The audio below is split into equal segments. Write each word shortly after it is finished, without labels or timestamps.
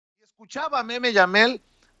Escuchaba a Meme Yamel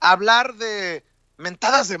hablar de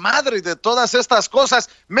mentadas de madre y de todas estas cosas.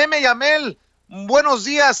 Meme Yamel, buenos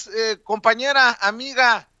días, compañera,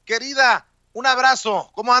 amiga, querida, un abrazo,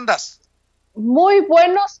 ¿cómo andas? Muy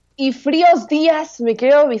buenos y fríos días, mi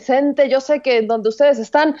querido Vicente. Yo sé que donde ustedes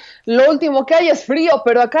están, lo último que hay es frío,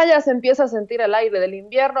 pero acá ya se empieza a sentir el aire del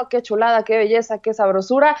invierno. Qué chulada, qué belleza, qué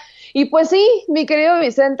sabrosura. Y pues sí, mi querido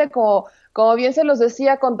Vicente, como bien se los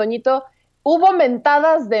decía con Toñito, hubo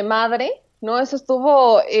mentadas de madre, ¿no? Eso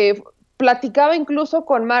estuvo, platicaba incluso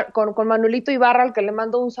con Manuelito Ibarra, al que le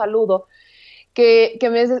mando un saludo,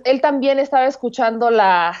 él también estaba escuchando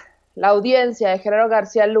la audiencia de Genaro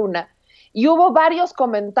García Luna. Y hubo varios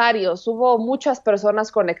comentarios, hubo muchas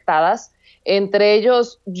personas conectadas, entre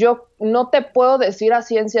ellos yo no te puedo decir a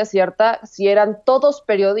ciencia cierta si eran todos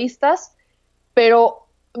periodistas, pero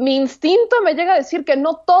mi instinto me llega a decir que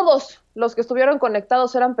no todos los que estuvieron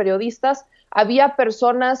conectados eran periodistas. Había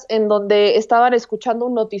personas en donde estaban escuchando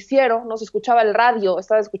un noticiero, no se escuchaba el radio,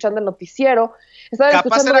 estaban escuchando el noticiero, estaban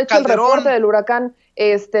escuchando de hecho el reporte del huracán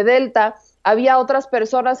Delta. Había otras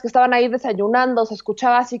personas que estaban ahí desayunando, se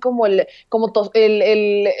escuchaba así como el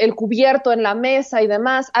cubierto en la mesa y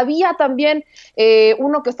demás. Había también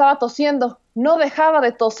uno que estaba tosiendo, no dejaba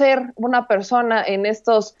de toser una persona en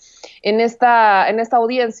esta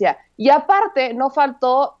audiencia. Y aparte, no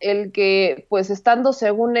faltó el que, pues estando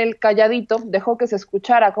según él calladito, dejó que se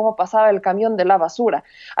escuchara cómo pasaba el camión de la basura.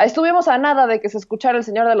 Ahí estuvimos a nada de que se escuchara el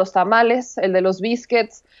señor de los tamales, el de los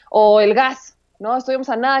biscuits o el gas, ¿no? Estuvimos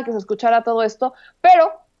a nada que se escuchara todo esto,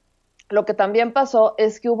 pero lo que también pasó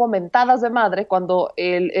es que hubo mentadas de madre cuando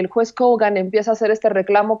el juez Kogan empieza a hacer este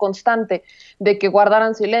reclamo constante de que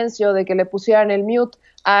guardaran silencio, de que le pusieran el mute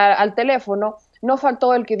al teléfono. No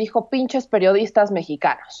faltó el que dijo pinches periodistas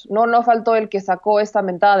mexicanos, no faltó el que sacó esta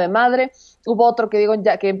mentada de madre. Hubo otro que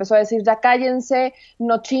que empezó a decir ya cállense,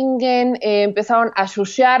 no chinguen, empezaron a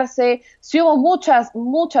shushearse. Sí hubo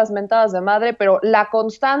muchas mentadas de madre, pero la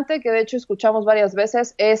constante que de hecho escuchamos varias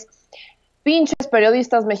veces es pinches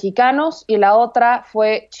periodistas mexicanos, y la otra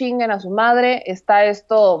fue chinguen a su madre. Está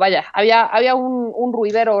esto, vaya, había un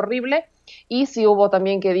ruidero horrible. Y sí hubo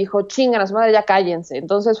también que dijo, chingan a su madre, ya cállense.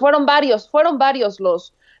 Entonces fueron varios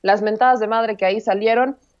las mentadas de madre que ahí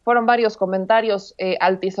salieron, fueron varios comentarios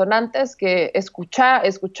altisonantes que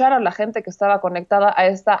escucharon la gente que estaba conectada a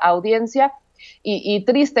esta audiencia, y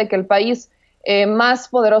triste que el país más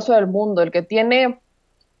poderoso del mundo, el que tiene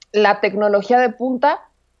la tecnología de punta,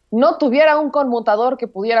 no tuviera un conmutador que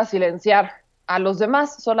pudiera silenciar a los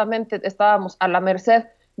demás. Solamente estábamos a la merced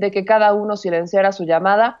de que cada uno silenciara su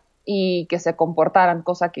llamada y que se comportaran,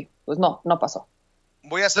 cosa que pues no pasó.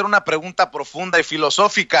 Voy a hacer una pregunta profunda y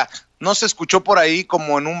filosófica. ¿No se escuchó por ahí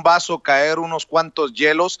como en un vaso caer unos cuantos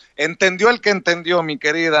hielos? ¿Entendió el que entendió, mi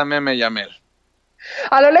querida Meme Yamel?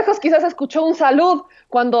 A lo lejos quizás escuchó un salud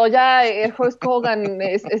cuando ya el juez Kogan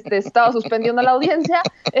estaba suspendiendo la audiencia.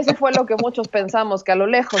 Ese fue lo que muchos pensamos, que a lo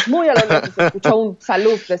lejos, muy a lo lejos, escuchó un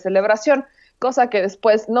salud de celebración, cosa que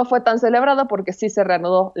después no fue tan celebrada porque sí se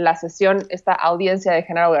reanudó la sesión, esta audiencia de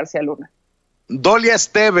Genaro García Luna. Dolia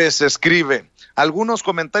Esteves escribe, algunos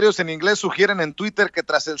comentarios en inglés sugieren en Twitter que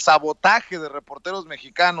tras el sabotaje de reporteros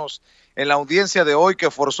mexicanos en la audiencia de hoy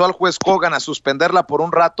que forzó al juez Kogan a suspenderla por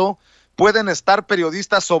un rato, pueden estar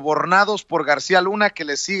periodistas sobornados por García Luna que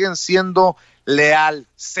le siguen siendo leal.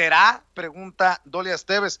 ¿Será? Pregunta Dolia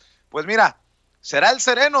Esteves. Pues mira, será el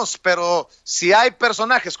Serenos, pero si hay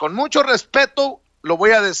personajes, con mucho respeto lo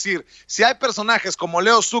voy a decir, si hay personajes como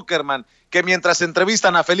Leo Zuckerman, que mientras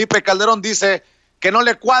entrevistan a Felipe Calderón dice que no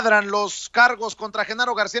le cuadran los cargos contra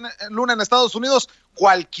Genaro García Luna en Estados Unidos,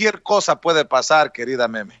 cualquier cosa puede pasar, querida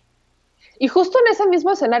Meme. Y justo en ese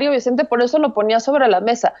mismo escenario, Vicente, por eso lo ponía sobre la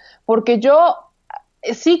mesa, porque yo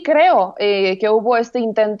sí creo que hubo este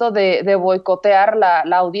intento de boicotear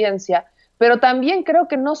la audiencia, pero también creo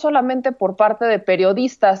que no solamente por parte de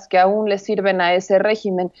periodistas que aún le sirven a ese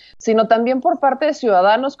régimen, sino también por parte de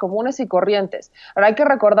ciudadanos comunes y corrientes. Ahora hay que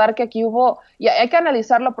recordar que aquí hubo, y hay que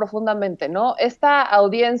analizarlo profundamente, ¿no? Esta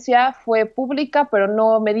audiencia fue pública, pero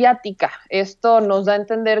no mediática. Esto nos da a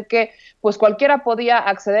entender que pues cualquiera podía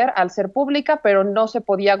acceder al ser pública, pero no se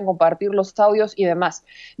podían compartir los audios y demás.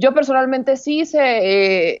 Yo personalmente sí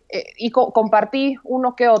hice compartí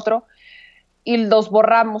uno que otro, y los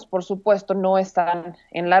borramos, por supuesto, no están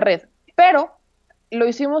en la red, pero lo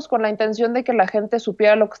hicimos con la intención de que la gente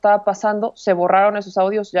supiera lo que estaba pasando. Se borraron esos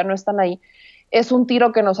audios, ya no están ahí. Es un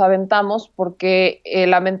tiro que nos aventamos porque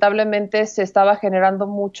lamentablemente se estaba generando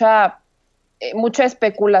mucha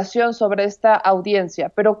especulación sobre esta audiencia,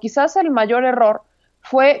 pero quizás el mayor error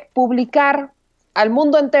fue publicar al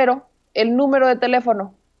mundo entero el número de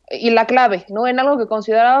teléfono y la clave, ¿no? En algo que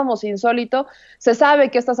considerábamos insólito, se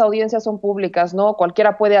sabe que estas audiencias son públicas, ¿no?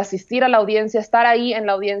 Cualquiera puede asistir a la audiencia, estar ahí en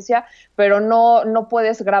la audiencia, pero no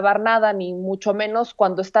puedes grabar nada, ni mucho menos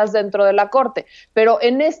cuando estás dentro de la corte. Pero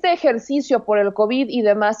en este ejercicio por el COVID y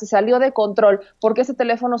demás se salió de control porque ese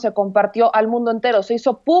teléfono se compartió al mundo entero, se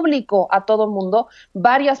hizo público a todo mundo,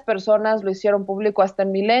 varias personas lo hicieron público, hasta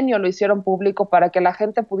en Milenio lo hicieron público para que la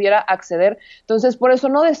gente pudiera acceder. Entonces, por eso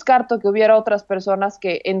no descarto que hubiera otras personas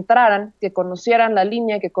que entraran, que conocieran la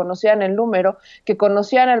línea, que conocieran el número, que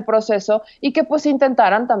conocieran el proceso y que pues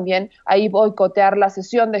intentaran también ahí boicotear la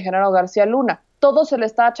sesión de Genaro García Luna. Todo se le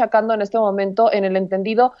está achacando en este momento en el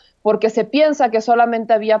entendido porque se piensa que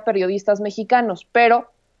solamente había periodistas mexicanos, pero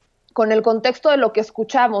con el contexto de lo que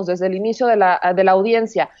escuchamos desde el inicio de la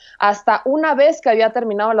audiencia, hasta una vez que había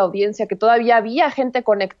terminado la audiencia, que todavía había gente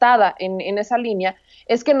conectada en esa línea,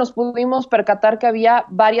 es que nos pudimos percatar que había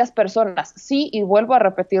varias personas. Sí, y vuelvo a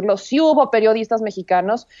repetirlo, sí hubo periodistas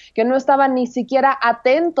mexicanos que no estaban ni siquiera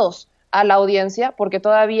atentos a la audiencia, porque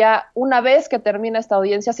todavía una vez que termina esta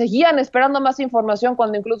audiencia seguían esperando más información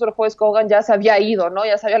cuando incluso el juez Kogan ya se había ido, ¿no?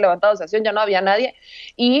 Ya se había levantado sesión, ya no había nadie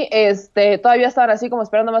y todavía estaban así como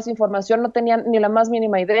esperando más información, no tenían ni la más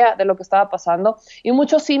mínima idea de lo que estaba pasando y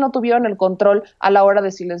muchos sí no tuvieron el control a la hora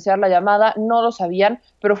de silenciar la llamada, no lo sabían,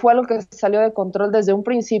 pero fue algo que salió de control desde un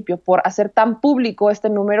principio por hacer tan público este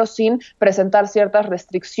número sin presentar ciertas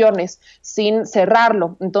restricciones, sin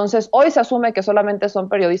cerrarlo. Entonces, hoy se asume que solamente son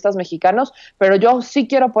periodistas mexicanos, pero yo sí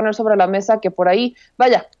quiero poner sobre la mesa que por ahí,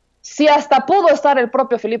 vaya, si hasta pudo estar el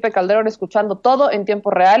propio Felipe Calderón escuchando todo en tiempo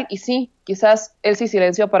real, y sí, quizás él sí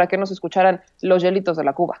silenció para que nos escucharan los hielitos de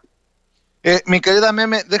la Cuba. Mi querida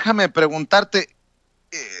Meme, déjame preguntarte,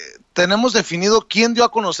 ¿tenemos definido quién dio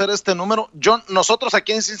a conocer este número? Nosotros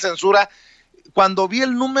aquí en Sin Censura, cuando vi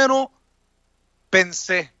el número,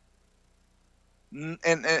 pensé,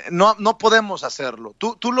 no podemos hacerlo.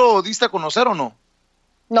 ¿Tú lo diste a conocer o no?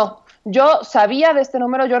 No, yo sabía de este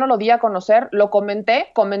número, yo no lo di a conocer, lo comenté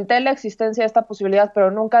la existencia de esta posibilidad, pero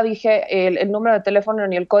nunca dije el número de teléfono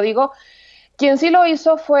ni el código. Quien sí lo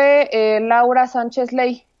hizo fue Laura Sánchez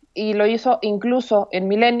Ley, y lo hizo incluso en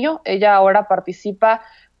Milenio. Ella ahora participa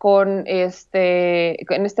en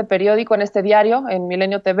este periódico, en este diario, en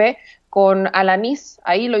Milenio TV, con Alanis.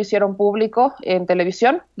 Ahí lo hicieron público en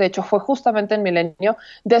televisión, de hecho fue justamente en Milenio.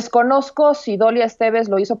 Desconozco si Dolia Esteves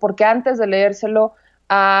lo hizo, porque antes de leérselo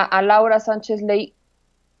a Laura Sánchez Ley,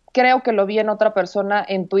 creo que lo vi en otra persona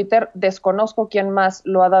en Twitter, desconozco quién más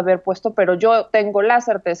lo ha de haber puesto, pero yo tengo la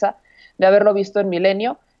certeza de haberlo visto en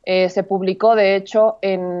Milenio. Se publicó de hecho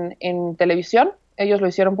en televisión, ellos lo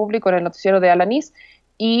hicieron público en el noticiero de Alanis,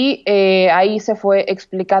 y ahí se fue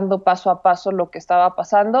explicando paso a paso lo que estaba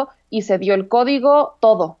pasando y se dio el código,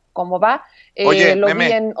 todo, cómo va. Oye, lo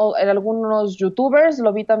vi en algunos youtubers,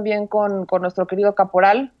 lo vi también con nuestro querido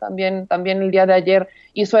Caporal, también el día de ayer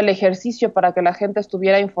hizo el ejercicio para que la gente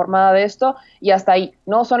estuviera informada de esto, y hasta ahí,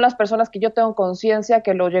 ¿no? Son las personas que yo tengo conciencia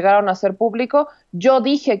que lo llegaron a hacer público. Yo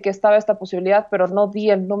dije que estaba esta posibilidad, pero no di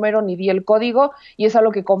el número ni di el código, y es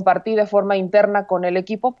algo que compartí de forma interna con el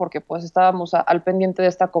equipo, porque pues estábamos al pendiente de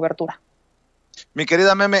esta cobertura. Mi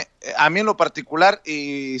querida Meme, a mí en lo particular,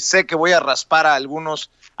 y sé que voy a raspar a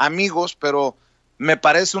algunos amigos, pero me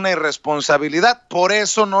parece una irresponsabilidad. Por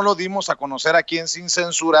eso no lo dimos a conocer aquí en Sin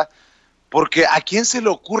Censura, porque ¿a quién se le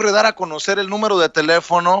ocurre dar a conocer el número de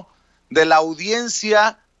teléfono de la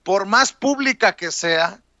audiencia, por más pública que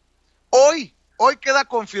sea? Hoy queda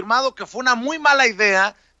confirmado que fue una muy mala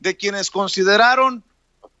idea de quienes consideraron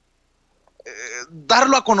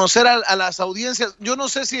darlo a conocer a las audiencias. Yo no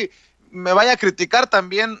sé si me vaya a criticar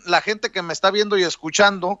también la gente que me está viendo y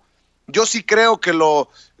escuchando. Yo sí creo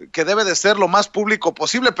que debe de ser lo más público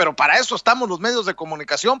posible, pero para eso estamos los medios de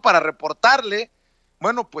comunicación, para reportarle.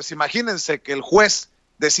 Bueno, pues imagínense que el juez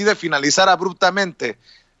decide finalizar abruptamente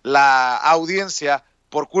la audiencia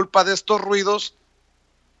por culpa de estos ruidos,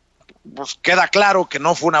 pues queda claro que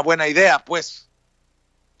no fue una buena idea, pues.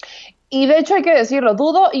 Y de hecho hay que decirlo,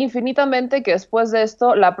 dudo infinitamente que después de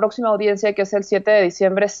esto la próxima audiencia, que es el 7 de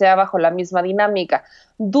diciembre, sea bajo la misma dinámica.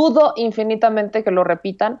 Dudo infinitamente que lo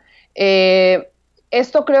repitan.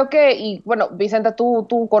 Esto creo que, y bueno, Vicente,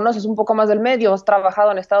 tú conoces un poco más del medio, has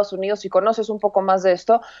trabajado en Estados Unidos y conoces un poco más de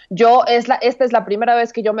esto. Esta es la primera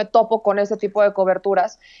vez que yo me topo con este tipo de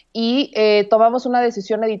coberturas, y tomamos una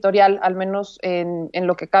decisión editorial, al menos en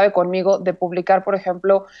lo que cabe conmigo, de publicar, por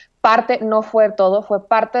ejemplo, parte, no fue todo, fue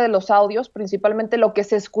parte de los audios, principalmente lo que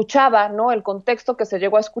se escuchaba, ¿no? El contexto que se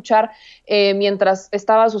llegó a escuchar mientras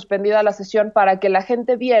estaba suspendida la sesión para que la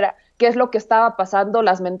gente viera qué es lo que estaba pasando,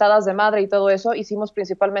 las mentadas de madre y todo eso. Hicimos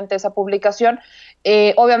principalmente esa publicación.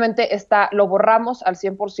 Obviamente lo borramos al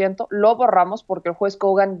 100%, lo borramos porque el juez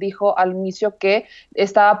Kogan dijo al inicio que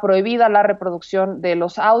estaba prohibida la reproducción de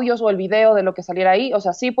los audios o el video de lo que saliera ahí. O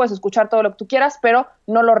sea, sí puedes escuchar todo lo que tú quieras, pero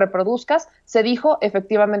no lo reproduzcas. Se dijo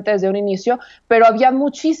efectivamente desde un inicio, pero había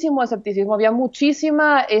muchísimo escepticismo, había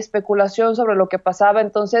muchísima especulación sobre lo que pasaba.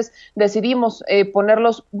 Entonces decidimos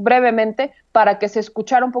ponerlos brevemente para que se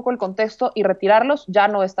escuchara un poco el contexto y retirarlos. Ya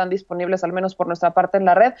no están disponibles, al menos por nuestra parte, en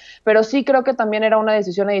la red, pero sí creo que también era una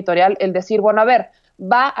decisión editorial el decir, bueno, a ver,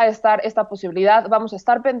 va a estar esta posibilidad, vamos a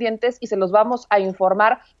estar pendientes y se los vamos a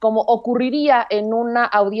informar como ocurriría en una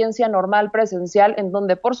audiencia normal presencial, en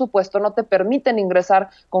donde por supuesto no te permiten ingresar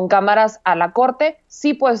con cámaras a la corte.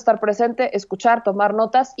 Sí puedes estar presente, escuchar, tomar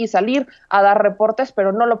notas y salir a dar reportes,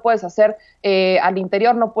 pero no lo puedes hacer al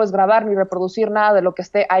interior, no puedes grabar ni reproducir nada de lo que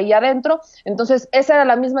esté ahí adentro. Entonces esa era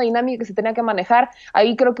la misma dinámica que se tenía que manejar.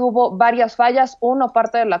 Ahí creo que hubo varias fallas. Uno,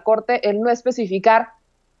 parte de la corte, el no especificar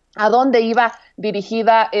a dónde iba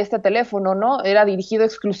dirigida este teléfono, ¿no? Era dirigido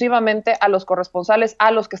exclusivamente a los corresponsales,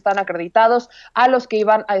 a los que están acreditados, a los que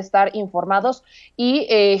iban a estar informados y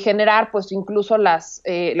generar pues incluso las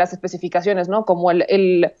especificaciones, ¿no? Como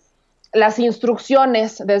las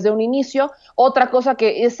instrucciones desde un inicio. Otra cosa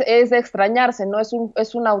que es de extrañarse, ¿no?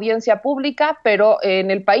 Es una audiencia pública, pero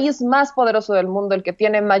en el país más poderoso del mundo, el que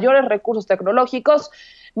tiene mayores recursos tecnológicos,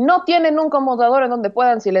 no tienen un conmutador en donde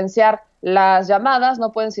puedan silenciar las llamadas,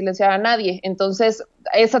 no pueden silenciar a nadie. Entonces,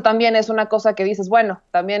 esa también es una cosa que dices, bueno,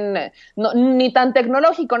 también ni tan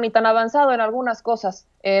tecnológico ni tan avanzado en algunas cosas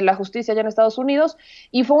la justicia allá en Estados Unidos,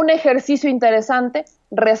 y fue un ejercicio interesante.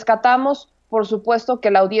 Rescatamos, por supuesto,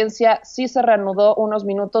 que la audiencia sí se reanudó unos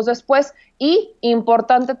minutos después, y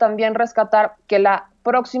importante también rescatar que la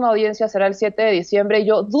próxima audiencia será el 7 de diciembre.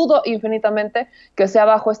 Yo dudo infinitamente que sea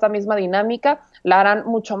bajo esta misma dinámica, la harán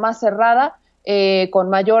mucho más cerrada, con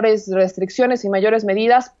mayores restricciones y mayores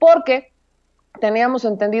medidas, porque teníamos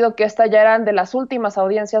entendido que esta ya eran de las últimas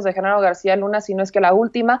audiencias de Genaro García Luna, si no es que la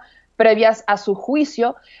última, previas a su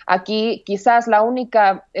juicio. Aquí quizás la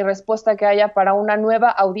única respuesta que haya para una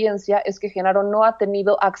nueva audiencia es que Genaro no ha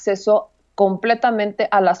tenido acceso completamente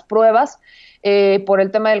a las pruebas por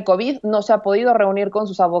el tema del COVID, no se ha podido reunir con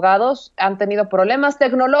sus abogados, han tenido problemas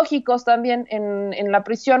tecnológicos también en la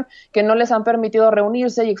prisión que no les han permitido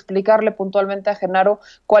reunirse y explicarle puntualmente a Genaro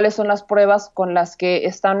cuáles son las pruebas con las que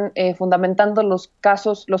están fundamentando los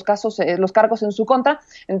cargos en su contra.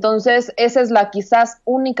 Entonces, esa es la quizás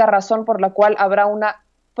única razón por la cual habrá una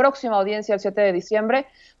próxima audiencia el 7 de diciembre,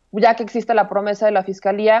 ya que existe la promesa de la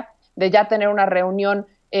Fiscalía de ya tener una reunión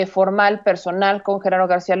formal, personal, con Genaro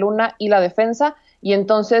García Luna y la defensa, y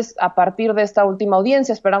entonces a partir de esta última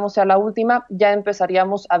audiencia, esperamos sea la última, ya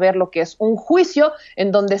empezaríamos a ver lo que es un juicio,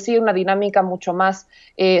 en donde sí una dinámica mucho más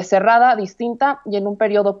cerrada, distinta, y en un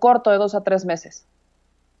periodo corto de 2 a 3 meses.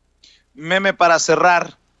 Meme, para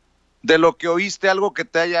cerrar, de lo que oíste, algo que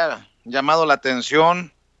te haya llamado la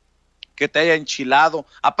atención, que te haya enchilado,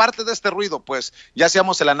 aparte de este ruido, pues ya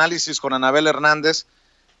hacíamos el análisis con Anabel Hernández,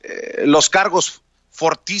 los cargos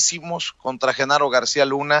fortísimos contra Genaro García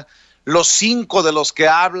Luna, los 5 de los que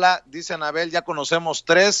habla, dice Anabel, ya conocemos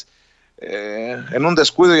 3, en un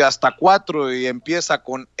descuido y hasta 4, y empieza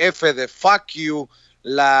con F de fuck you,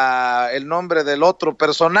 el nombre del otro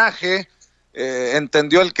personaje,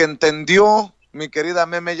 entendió el que entendió, mi querida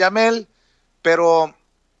Meme Yamel, pero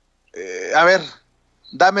a ver,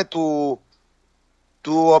 dame tu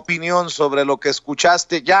opinión sobre lo que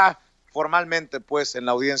escuchaste ya formalmente, pues, en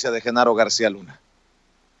la audiencia de Genaro García Luna.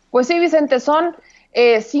 Pues sí, Vicente, son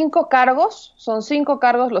 5 cargos,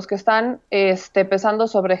 los que están pesando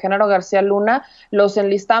sobre Genaro García Luna. Los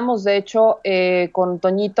enlistamos, de hecho, con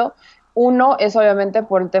Toñito. Uno es obviamente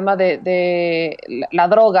por el tema de la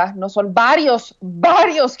droga, ¿no? Son varios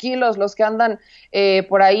kilos los que andan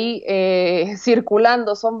por ahí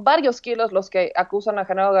circulando, son varios kilos los que acusan a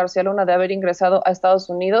Genaro García Luna de haber ingresado a Estados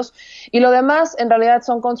Unidos, y lo demás en realidad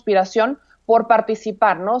son conspiración por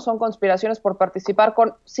participar, ¿no? Son conspiraciones por participar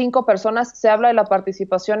con 5 personas. Se habla de la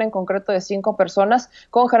participación en concreto de 5 personas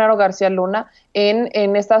con Genaro García Luna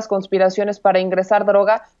en estas conspiraciones para ingresar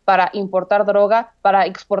droga, para importar droga, para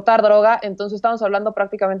exportar droga. Entonces estamos hablando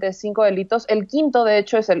prácticamente de 5 delitos. El quinto, de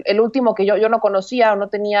hecho, es el último que yo no conocía o no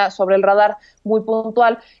tenía sobre el radar muy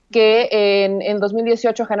puntual, que en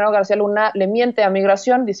 2018 Genaro García Luna le miente a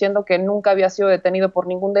Migración diciendo que nunca había sido detenido por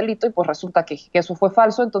ningún delito, y pues resulta que eso fue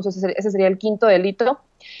falso. Entonces ese sería el quinto delito.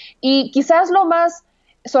 Y quizás lo más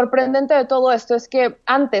sorprendente de todo esto es que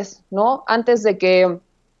antes, ¿no? Antes de que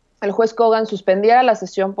el juez Kogan suspendiera la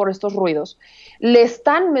sesión por estos ruidos, le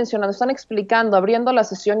están mencionando, están explicando, abriendo la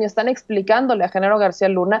sesión y están explicándole a Genaro García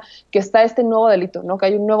Luna que está este nuevo delito, ¿no? Que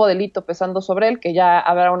hay un nuevo delito pesando sobre él, que ya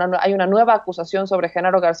hay una nueva acusación sobre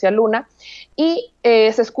Genaro García Luna, y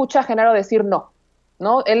se escucha a Genaro decir no,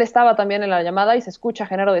 ¿no? Él estaba también en la llamada y se escucha a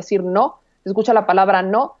Genaro decir no, se escucha la palabra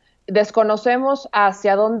no. Desconocemos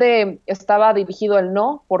hacia dónde estaba dirigido el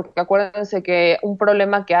no, porque acuérdense que un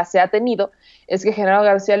problema que se ha tenido es que Genaro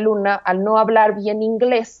García Luna, al no hablar bien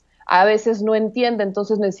inglés, a veces no entiende,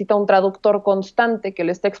 entonces necesita un traductor constante que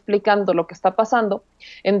le esté explicando lo que está pasando.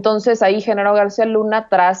 Entonces ahí Genaro García Luna,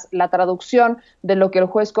 tras la traducción de lo que el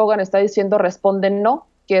juez Kogan está diciendo, responde no,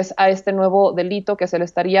 que es a este nuevo delito que se le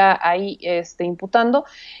estaría ahí imputando.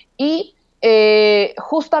 Y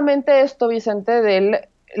justamente esto, Vicente,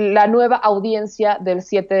 la nueva audiencia del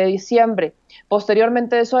 7 de diciembre.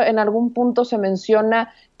 Posteriormente eso, en algún punto se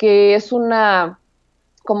menciona que es una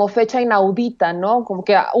como fecha inaudita, ¿no? Como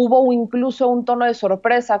que hubo incluso un tono de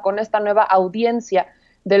sorpresa con esta nueva audiencia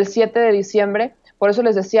del 7 de diciembre. Por eso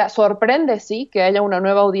les decía, sorprende, sí, que haya una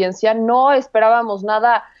nueva audiencia. No esperábamos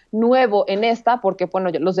nada nuevo en esta, porque, bueno,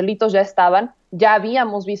 los delitos ya estaban, ya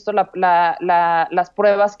habíamos visto las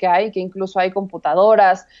pruebas que hay, que incluso hay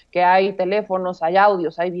computadoras, que hay teléfonos, hay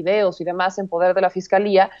audios, hay videos y demás en poder de la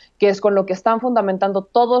Fiscalía, que es con lo que están fundamentando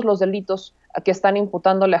todos los delitos que están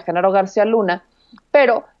imputándole a Genaro García Luna,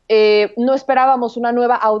 pero no esperábamos una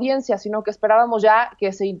nueva audiencia, sino que esperábamos ya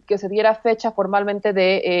que se diera fecha formalmente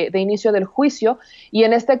de inicio del juicio, y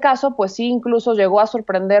en este caso, pues sí, incluso llegó a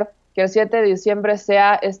sorprender que el 7 de diciembre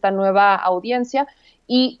sea esta nueva audiencia,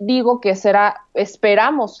 y digo que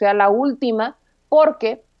esperamos sea la última,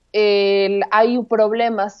 porque hay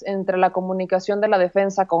problemas entre la comunicación de la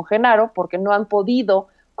defensa con Genaro, porque no han podido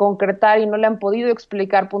concretar y no le han podido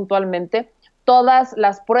explicar puntualmente todas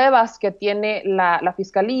las pruebas que tiene la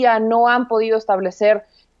Fiscalía, no han podido establecer,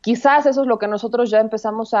 quizás eso es lo que nosotros ya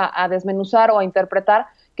empezamos a desmenuzar o a interpretar,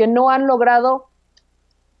 que no han logrado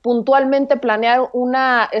puntualmente planear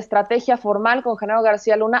una estrategia formal con Genaro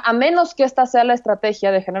García Luna, a menos que esta sea la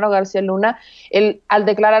estrategia de Genaro García Luna, al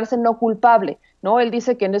declararse no culpable, ¿no? Él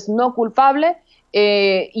dice que es no culpable,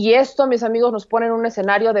 y esto, mis amigos, nos pone en un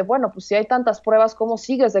escenario de, bueno, pues si hay tantas pruebas, ¿cómo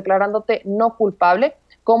sigues declarándote no culpable?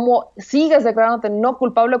 ¿Cómo sigues declarándote no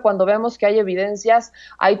culpable cuando vemos que hay evidencias,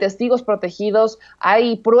 hay testigos protegidos,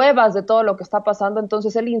 hay pruebas de todo lo que está pasando?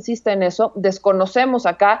 Entonces él insiste en eso. Desconocemos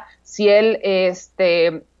acá si él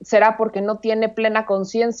será porque no tiene plena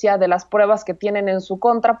conciencia de las pruebas que tienen en su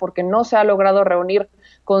contra, porque no se ha logrado reunir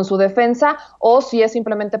con su defensa, o si es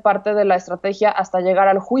simplemente parte de la estrategia hasta llegar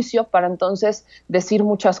al juicio para entonces decir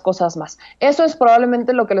muchas cosas más. Eso es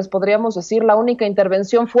probablemente lo que les podríamos decir. La única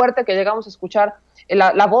intervención fuerte que llegamos a escuchar,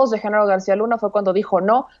 la voz de Genaro García Luna, fue cuando dijo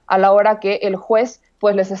no, a la hora que el juez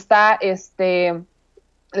pues les está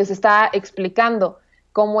explicando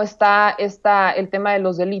cómo está el tema de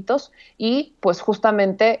los delitos, y pues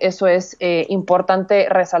justamente eso es importante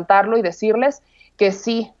resaltarlo y decirles que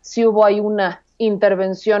sí hubo ahí una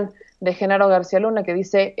intervención de Genaro García Luna que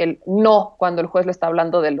dice el no cuando el juez le está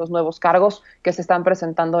hablando de los nuevos cargos que se están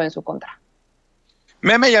presentando en su contra.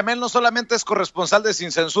 Meme Yamel no solamente es corresponsal de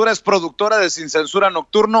Sin Censura, es productora de Sin Censura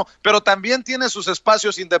Nocturno, pero también tiene sus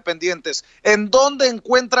espacios independientes. ¿En dónde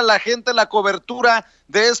encuentra la gente la cobertura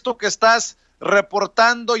de esto que estás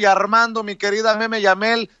reportando y armando, mi querida Meme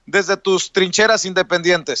Yamel, desde tus trincheras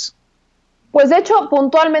independientes? Pues de hecho,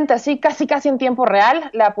 puntualmente así, casi en tiempo real,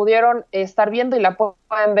 la pudieron estar viendo y la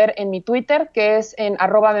pueden ver en mi Twitter, que es en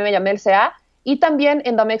 @memeyamelca, y también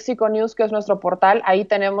en The Mexico News, que es nuestro portal. Ahí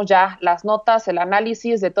tenemos ya las notas, el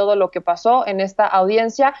análisis de todo lo que pasó en esta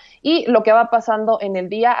audiencia y lo que va pasando en el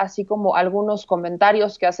día, así como algunos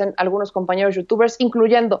comentarios que hacen algunos compañeros youtubers,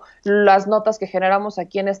 incluyendo las notas que generamos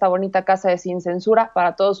aquí en esta bonita casa de Sin Censura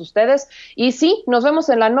para todos ustedes. Y sí, nos vemos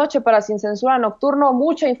en la noche para Sin Censura Nocturno,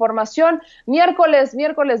 mucha información, miércoles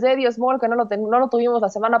de Diezmol, que no lo tuvimos la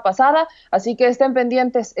semana pasada, así que estén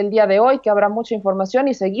pendientes el día de hoy, que habrá mucha información,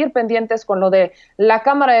 y seguir pendientes con lo de la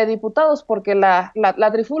Cámara de Diputados, porque la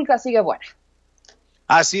trifulca sigue buena.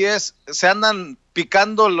 Así es, se andan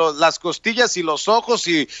picando las costillas y los ojos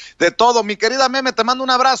y de todo. Mi querida Meme, te mando un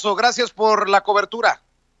abrazo, gracias por la cobertura.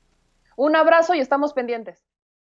 Un abrazo y estamos pendientes.